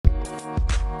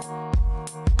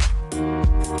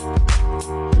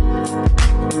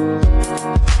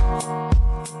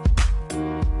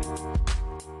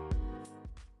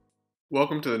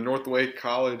Welcome to the Northway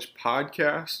College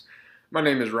podcast. My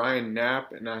name is Ryan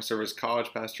Knapp, and I serve as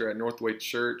college pastor at Northway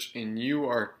Church, and you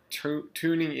are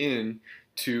tuning in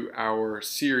to our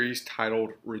series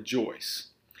titled Rejoice.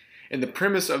 And the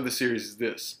premise of the series is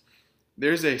this: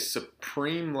 there's a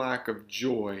supreme lack of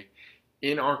joy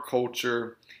in our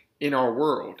culture, in our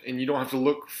world, and you don't have to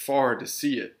look far to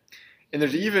see it. And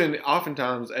there's even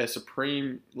oftentimes a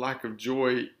supreme lack of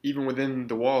joy even within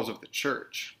the walls of the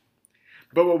church.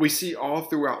 But what we see all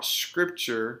throughout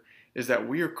Scripture is that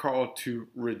we are called to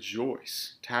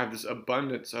rejoice, to have this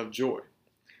abundance of joy.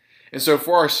 And so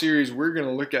for our series, we're going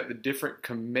to look at the different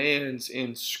commands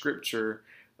in Scripture,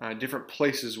 different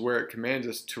places where it commands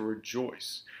us to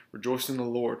rejoice. Rejoice in the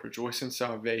Lord, rejoice in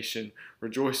salvation,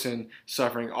 rejoice in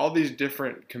suffering, all these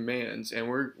different commands, and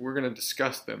we're going to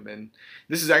discuss them. And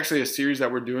this is actually a series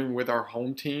that we're doing with our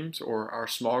home teams or our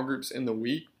small groups in the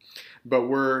week. But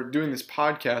we're doing this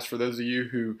podcast for those of you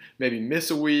who maybe miss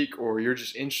a week or you're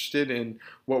just interested in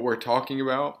what we're talking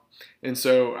about. And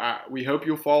so we hope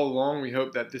you'll follow along. We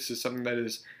hope that this is something that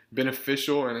is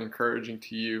beneficial and encouraging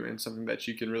to you and something that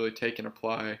you can really take and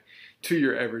apply to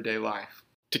your everyday life.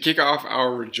 To kick off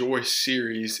our Rejoice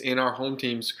series in our home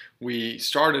teams, we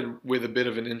started with a bit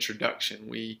of an introduction.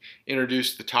 We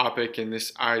introduced the topic and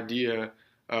this idea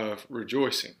of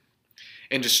rejoicing.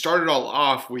 And to start it all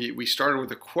off, we started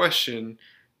with a question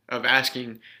of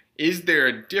asking, is there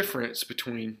a difference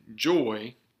between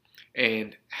joy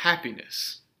and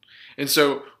happiness? And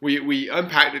so we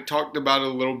unpacked it, talked about it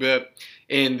a little bit,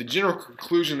 and the general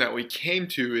conclusion that we came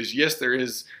to is yes, there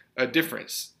is a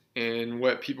difference. And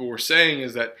what people were saying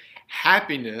is that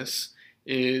happiness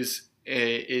is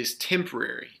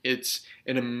temporary. It's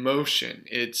an emotion.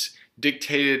 It's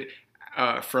dictated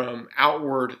from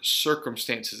outward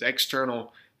circumstances,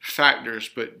 external factors,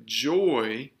 but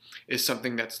joy is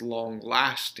something that's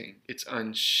long-lasting. It's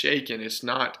unshaken. It's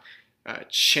not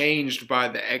changed by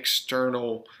the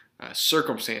external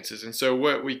circumstances. And so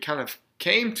what we kind of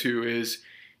came to is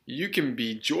you can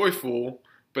be joyful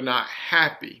but not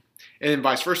happy. And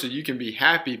vice versa, you can be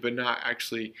happy but not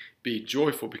actually be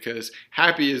joyful, because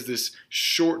happy is this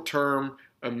short-term,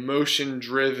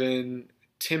 emotion-driven,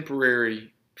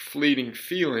 temporary fleeting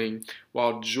feeling,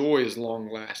 while joy is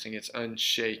long-lasting. It's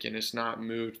unshaken. It's not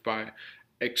moved by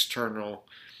external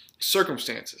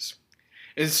circumstances.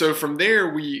 And so from there,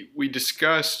 we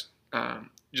discussed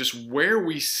just where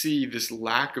we see this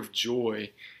lack of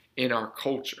joy in our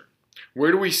culture.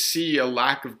 Where do we see a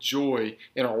lack of joy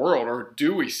in our world, or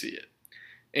do we see it?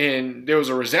 And there was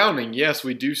a resounding yes,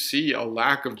 we do see a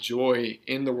lack of joy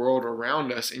in the world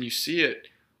around us, and you see it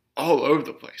all over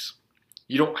the place.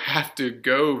 You don't have to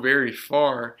go very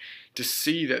far to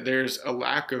see that there's a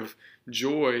lack of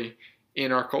joy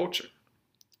in our culture.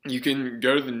 You can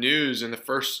go to the news, and the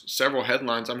first several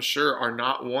headlines, I'm sure, are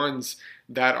not ones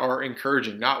that are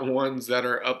encouraging, not ones that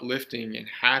are uplifting and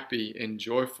happy and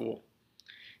joyful.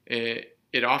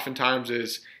 It oftentimes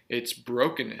is, it's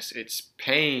brokenness, it's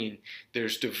pain,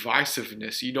 there's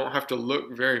divisiveness. You don't have to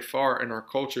look very far in our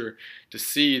culture to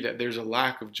see that there's a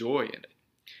lack of joy in it.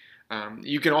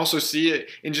 You can also see it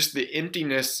in just the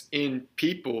emptiness in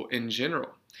people in general.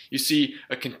 You see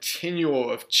a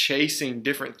continual of chasing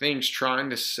different things, trying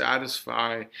to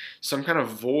satisfy some kind of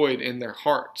void in their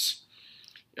hearts.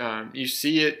 You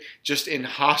see it just in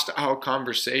hostile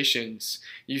conversations.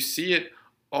 You see it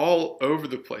all over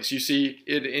the place. You see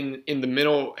it in the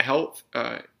mental health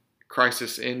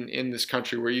crisis in this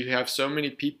country, where you have so many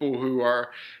people who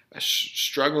are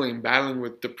struggling, battling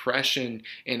with depression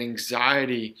and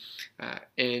anxiety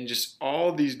and just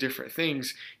all these different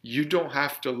things. You don't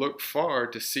have to look far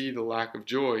to see the lack of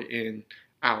joy in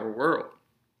our world.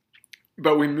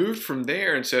 But we moved from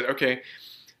there and said, okay,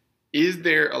 is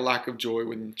there a lack of joy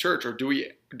within the church, or do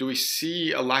we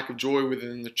see a lack of joy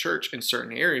within the church in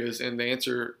certain areas? And the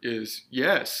answer is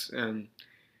yes. And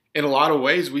in a lot of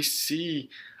ways, we see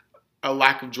a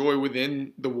lack of joy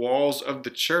within the walls of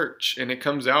the church, and it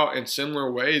comes out in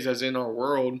similar ways as in our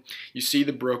world. You see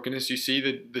the brokenness, you see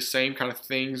the same kind of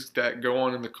things that go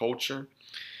on in the culture.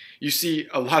 You see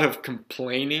a lot of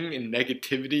complaining and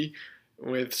negativity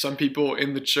with some people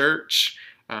in the church,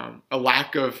 a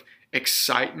lack of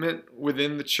excitement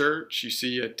within the church. You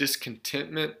see a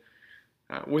discontentment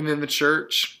within the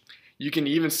church. You can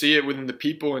even see it within the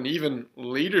people and even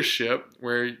leadership,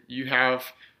 where you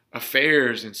have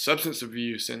affairs and substance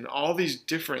abuse and all these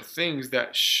different things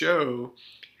that show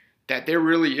that there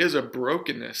really is a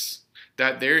brokenness,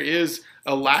 that there is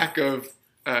a lack of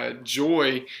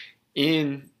joy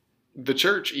in the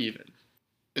church even.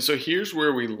 And so here's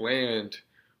where we land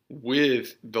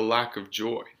with the lack of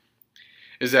joy,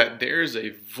 is that there's a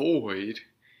void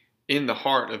in the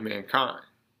heart of mankind.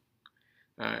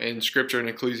 In Scripture in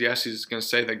Ecclesiastes, it's going to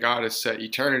say that God has set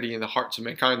eternity in the hearts of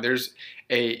mankind. There's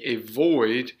a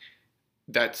void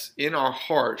that's in our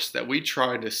hearts that we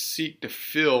try to seek to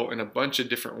fill in a bunch of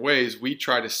different ways. We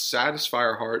try to satisfy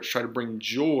our hearts, try to bring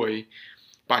joy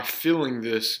by filling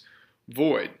this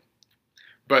void.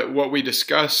 But what we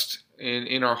discussed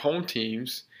in our home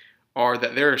teams are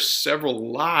that there are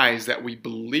several lies that we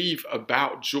believe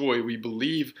about joy. We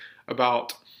believe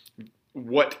about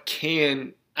what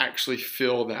can actually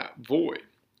fill that void.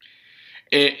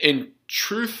 And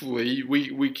truthfully,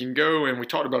 we can go and we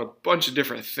talked about a bunch of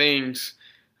different things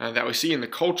that we see in the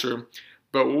culture,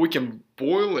 but what we can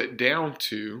boil it down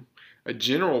to, a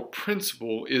general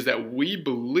principle, is that we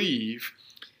believe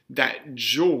that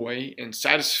joy and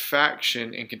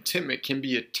satisfaction and contentment can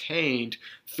be attained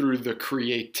through the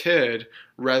created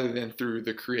rather than through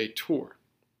the creator.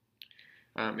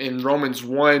 In Romans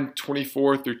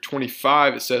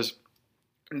 1:24-25, it says,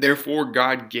 "Therefore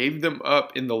God gave them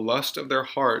up in the lust of their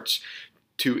hearts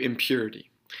to impurity,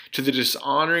 to the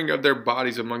dishonoring of their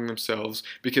bodies among themselves,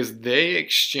 because they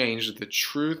exchanged the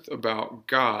truth about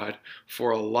God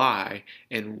for a lie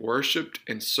and worshipped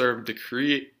and served the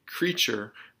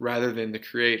creature rather than the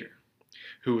Creator,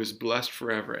 who is blessed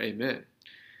forever. Amen."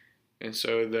 And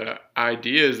so the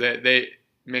idea is that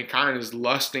mankind is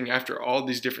lusting after all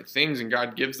these different things, and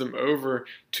God gives them over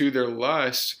to their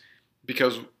lust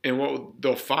and what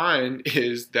they'll find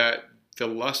is that the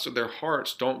lust of their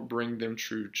hearts don't bring them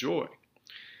true joy.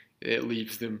 It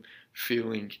leaves them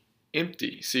feeling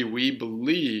empty. See, we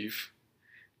believe,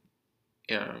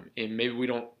 and maybe we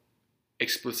don't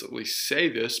explicitly say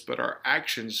this, but our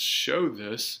actions show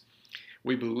this.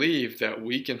 We believe that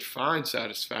we can find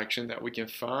satisfaction, that we can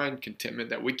find contentment,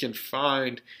 that we can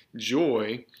find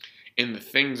joy in the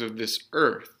things of this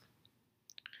earth.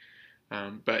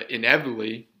 But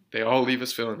inevitably, they all leave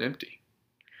us feeling empty.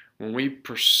 When we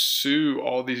pursue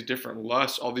all these different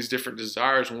lusts, all these different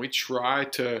desires, when we try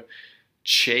to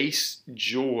chase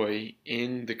joy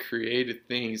in the created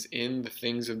things, in the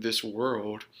things of this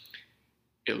world,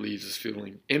 it leaves us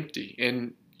feeling empty.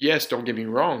 And yes, don't get me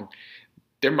wrong,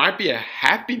 there might be a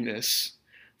happiness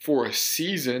for a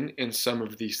season in some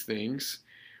of these things.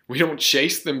 We don't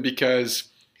chase them because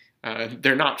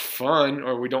they're not fun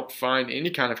or we don't find any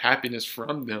kind of happiness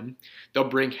from them. They'll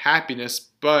bring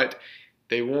happiness, but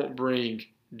they won't bring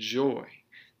joy.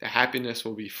 The happiness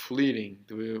will be fleeting.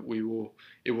 It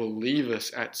will leave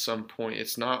us at some point.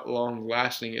 It's not long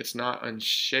lasting. It's not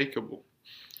unshakable.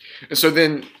 And so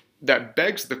then that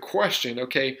begs the question,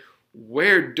 okay,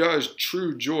 where does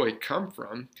true joy come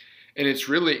from? And it's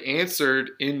really answered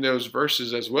in those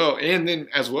verses as well, and then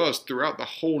as well as throughout the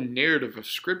whole narrative of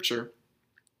Scripture.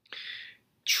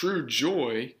 True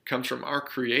joy comes from our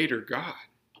Creator God.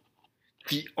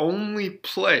 The only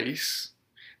place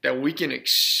that we can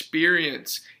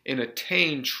experience and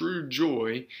attain true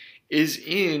joy is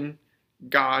in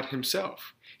God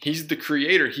Himself. He's the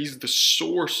Creator. He's the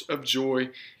source of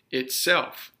joy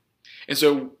itself. And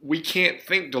so we can't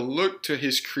think to look to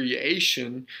His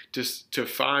creation to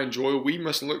find joy. We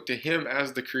must look to Him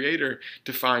as the Creator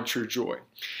to find true joy.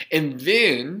 And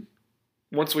then,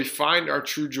 once we find our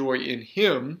true joy in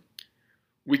Him,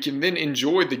 we can then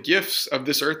enjoy the gifts of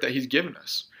this earth that He's given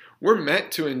us. We're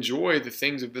meant to enjoy the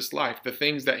things of this life, the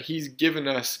things that He's given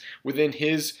us within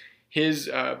His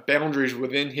boundaries,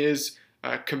 within His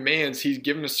commands. He's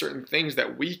given us certain things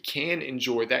that we can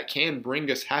enjoy, that can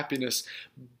bring us happiness,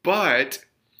 but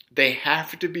they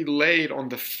have to be laid on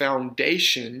the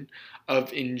foundation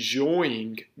of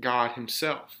enjoying God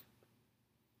Himself.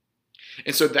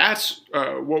 And so that's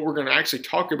what we're going to actually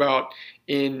talk about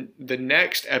in the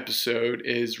next episode,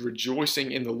 is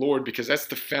rejoicing in the Lord, because that's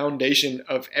the foundation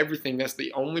of everything. That's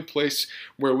the only place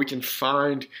where we can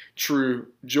find true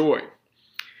joy.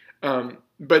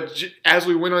 But as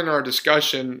we went on our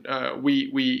discussion,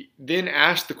 we then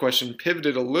asked the question,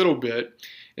 pivoted a little bit,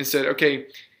 and said, okay,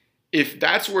 if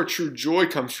that's where true joy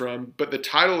comes from, but the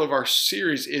title of our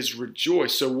series is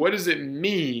Rejoice. So what does it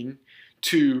mean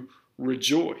to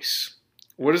rejoice?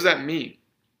 What does that mean?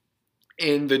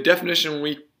 And the definition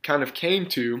we kind of came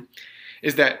to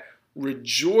is that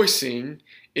rejoicing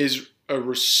is a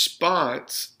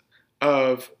response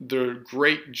of the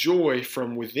great joy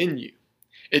from within you.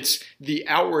 It's the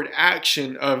outward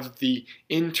action of the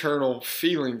internal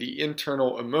feeling, the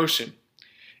internal emotion.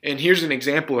 And here's an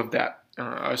example of that,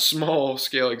 a small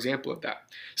scale example of that.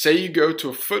 Say you go to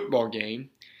a football game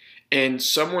and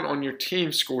someone on your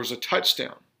team scores a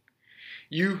touchdown.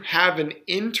 You have an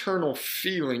internal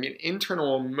feeling, an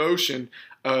internal emotion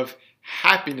of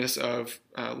happiness, of,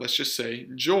 let's just say,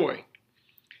 joy.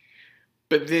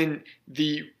 but then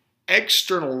the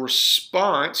external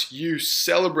response, you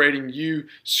celebrating, you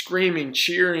screaming,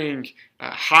 cheering,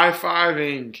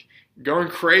 high-fiving, going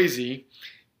crazy,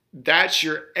 that's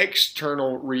your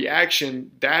external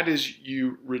reaction. That is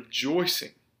you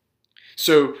rejoicing.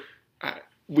 So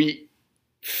we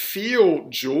feel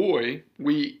joy.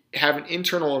 We have an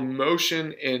internal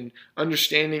emotion and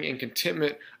understanding and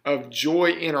contentment of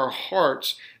joy in our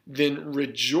hearts. Then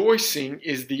rejoicing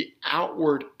is the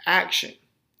outward action.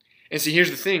 And see,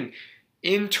 here's the thing.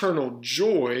 Internal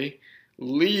joy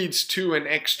leads to an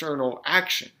external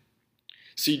action.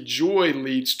 See, joy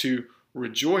leads to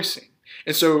rejoicing.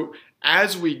 And so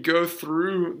as we go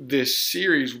through this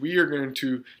series, we are going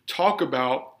to talk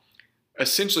about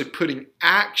essentially putting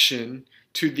action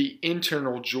to the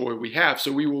internal joy we have.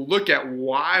 So we will look at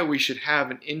why we should have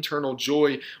an internal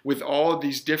joy with all of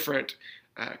these different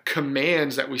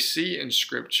commands that we see in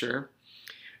Scripture.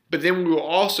 But then we will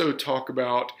also talk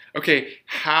about, okay,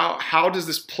 how does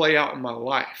this play out in my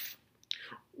life?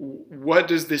 What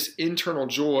does this internal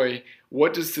joy,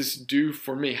 what does this do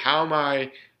for me? How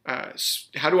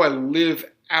do I live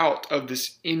out of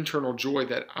this internal joy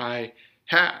that I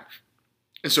have?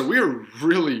 And so we are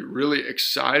really, really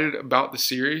excited about the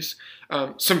series.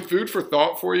 Some food for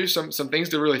thought for you, some things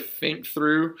to really think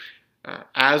through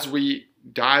as we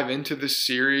dive into this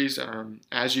series,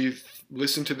 as you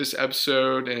listen to this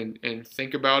episode and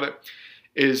think about it,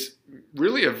 is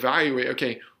really evaluate,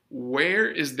 okay, where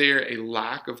is there a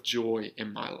lack of joy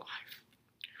in my life?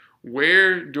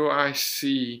 Where do I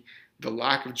see the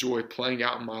lack of joy playing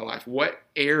out in my life? What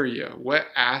area, what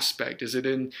aspect? Is it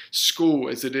in school?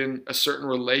 Is it in a certain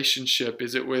relationship?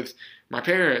 Is it with my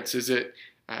parents? Is it,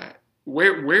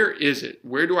 where is it?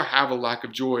 Where do I have a lack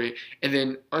of joy? And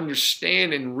then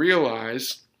understand and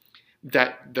realize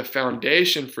that the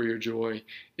foundation for your joy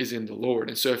is in the Lord.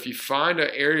 And so if you find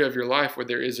an area of your life where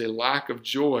there is a lack of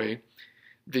joy,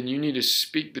 then you need to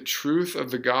speak the truth of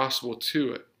the gospel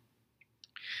to it.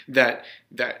 That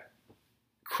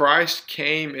Christ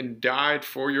came and died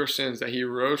for your sins, that he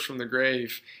rose from the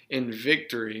grave in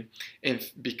victory. And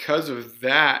because of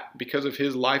that, because of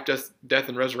his life, death,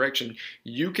 and resurrection,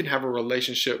 you can have a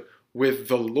relationship with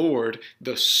the Lord,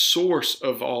 the source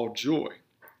of all joy.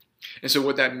 And so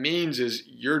what that means is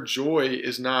your joy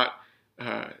is not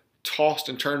tossed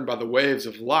and turned by the waves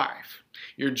of life.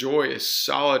 Your joy is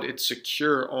solid, it's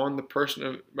secure on the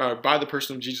person by the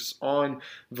person of Jesus, on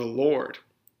the Lord.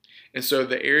 And so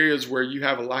the areas where you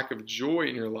have a lack of joy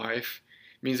in your life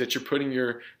means that you're putting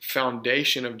your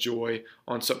foundation of joy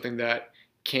on something that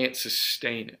can't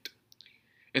sustain it.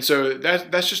 And so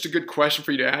that's just a good question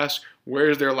for you to ask. Where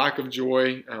is there a lack of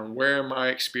joy? Where am I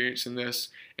experiencing this?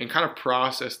 And kind of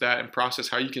process that and process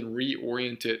how you can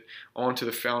reorient it onto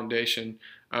the foundation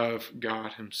of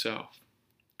God himself.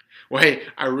 Well, hey,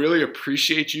 I really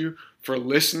appreciate you for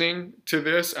listening to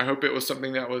this. I hope it was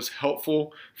something that was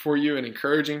helpful for you and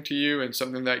encouraging to you and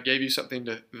something that gave you something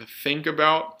to think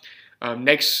about.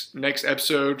 Next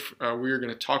episode, we are going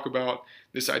to talk about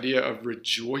this idea of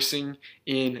rejoicing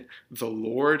in the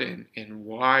Lord and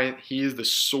why he is the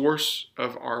source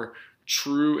of our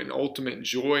true and ultimate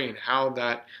joy and how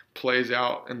that plays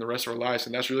out in the rest of our lives.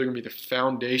 And that's really going to be the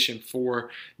foundation for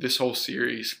this whole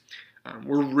series.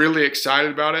 We're really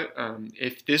excited about it.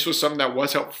 If this was something that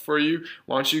was helpful for you,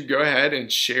 why don't you go ahead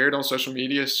and share it on social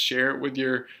media, share it with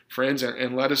your friends,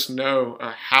 and let us know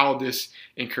how this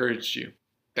encouraged you.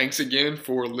 Thanks again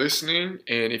for listening,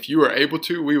 and if you are able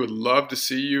to, we would love to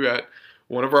see you at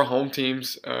one of our home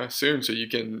teams soon so you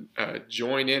can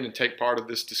join in and take part of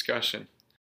this discussion.